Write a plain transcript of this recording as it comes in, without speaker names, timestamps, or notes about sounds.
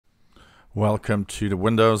Welcome to the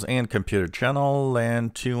Windows and Computer channel,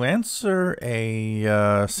 and to answer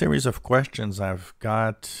a series of questions I've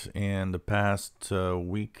got in the past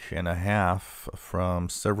week and a half from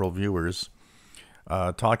several viewers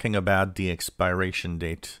talking about the expiration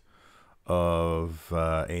date of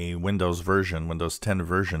a Windows version, Windows 10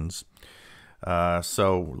 versions.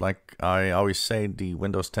 So like I always say, the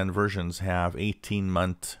Windows 10 versions have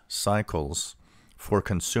 18-month cycles for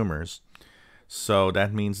consumers. So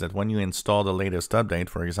that means that when you install the latest update,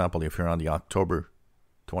 for example, if you're on the October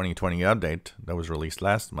 2020 update that was released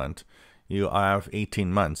last month, you have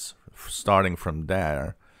 18 months starting from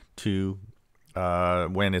there to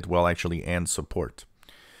when it will actually end support.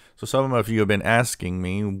 So some of you have been asking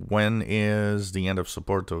me, when is the end of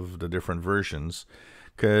support of the different versions?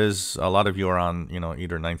 Because a lot of you are on,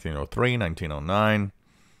 either 1903, 1909,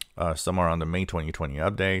 some are on the May 2020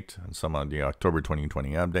 update, and some on the October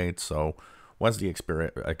 2020 update. So what's the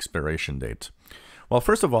expiration date? Well,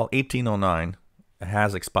 first of all, 1809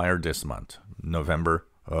 has expired this month, November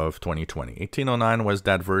of 2020. 1809 was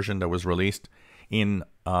that version that was released in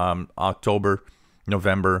October,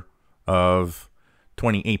 November of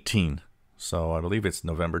 2018. So I believe it's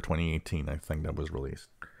November 2018, I think that was released.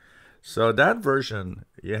 So that version,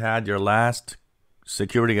 you had your last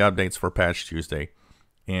security updates for Patch Tuesday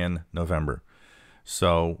in November.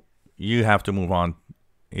 So you have to move on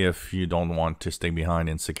if you don't want to stay behind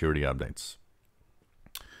in security updates.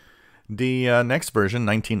 The next version,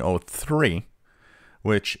 1903,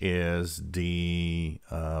 which is the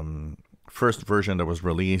first version that was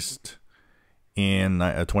released in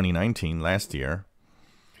 2019, last year,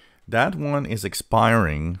 that one is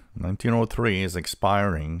expiring. 1903 is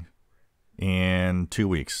expiring in 2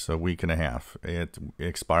 weeks, a week and a half. It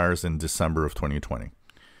expires in December of 2020.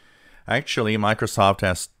 Actually, Microsoft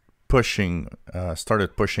has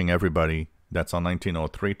started pushing everybody that's on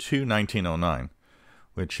 1903 to 1909,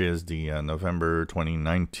 which is the November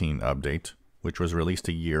 2019 update, which was released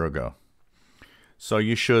a year ago. So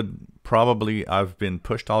you should probably have been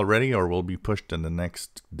pushed already, or will be pushed in the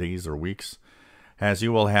next days or weeks, as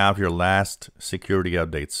you will have your last security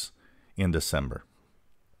updates in December.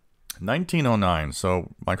 1909,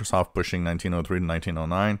 so Microsoft pushing 1903 to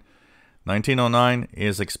 1909. 1909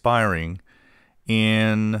 is expiring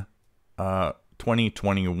in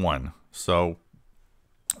 2021. So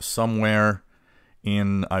somewhere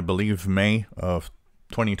in, I believe, May of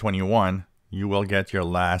 2021, you will get your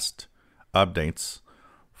last updates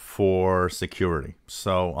for security.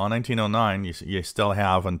 So on 1909, you still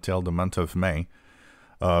have until the month of May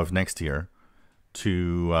of next year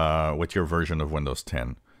to with your version of Windows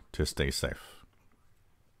 10 to stay safe.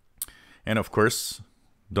 And of course,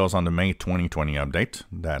 those on the May 2020 update,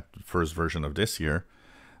 that first version of this year,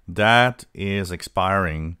 that is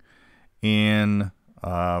expiring in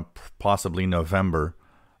possibly November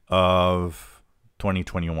of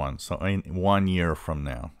 2021. So in 1 year from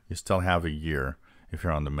now, you still have a year if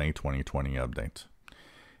you're on the May 2020 update.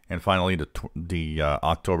 And finally, the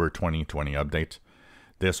October 2020 update.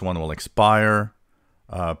 This one will expire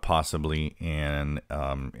possibly in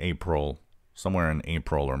April, somewhere in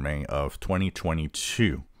April or May of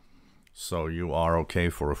 2022. So you are okay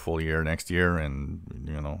for a full year next year, and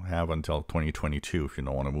have until 2022 if you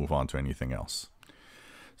don't want to move on to anything else.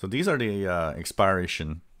 So these are the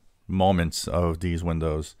expiration moments of these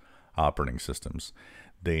Windows operating systems.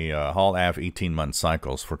 They all have 18-month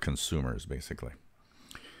cycles for consumers, basically.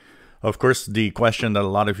 Of course, the question that a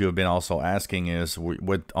lot of you have been also asking is,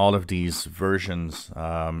 with all of these versions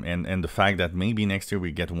and the fact that maybe next year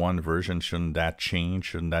we get one version, shouldn't that change?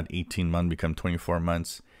 Shouldn't that 18-month become 24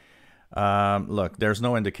 months? Look, there's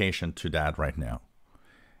no indication to that right now.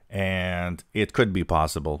 And it could be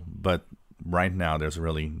possible, but right now there's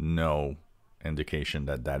really no indication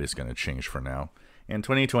that that is going to change for now. And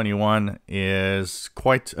 2021 is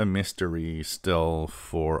quite a mystery still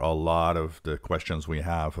for a lot of the questions we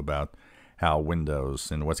have about how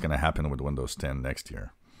Windows and what's going to happen with Windows 10 next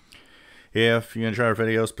year. If you enjoy our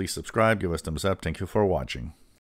videos, please subscribe, give us thumbs up. Thank you for watching.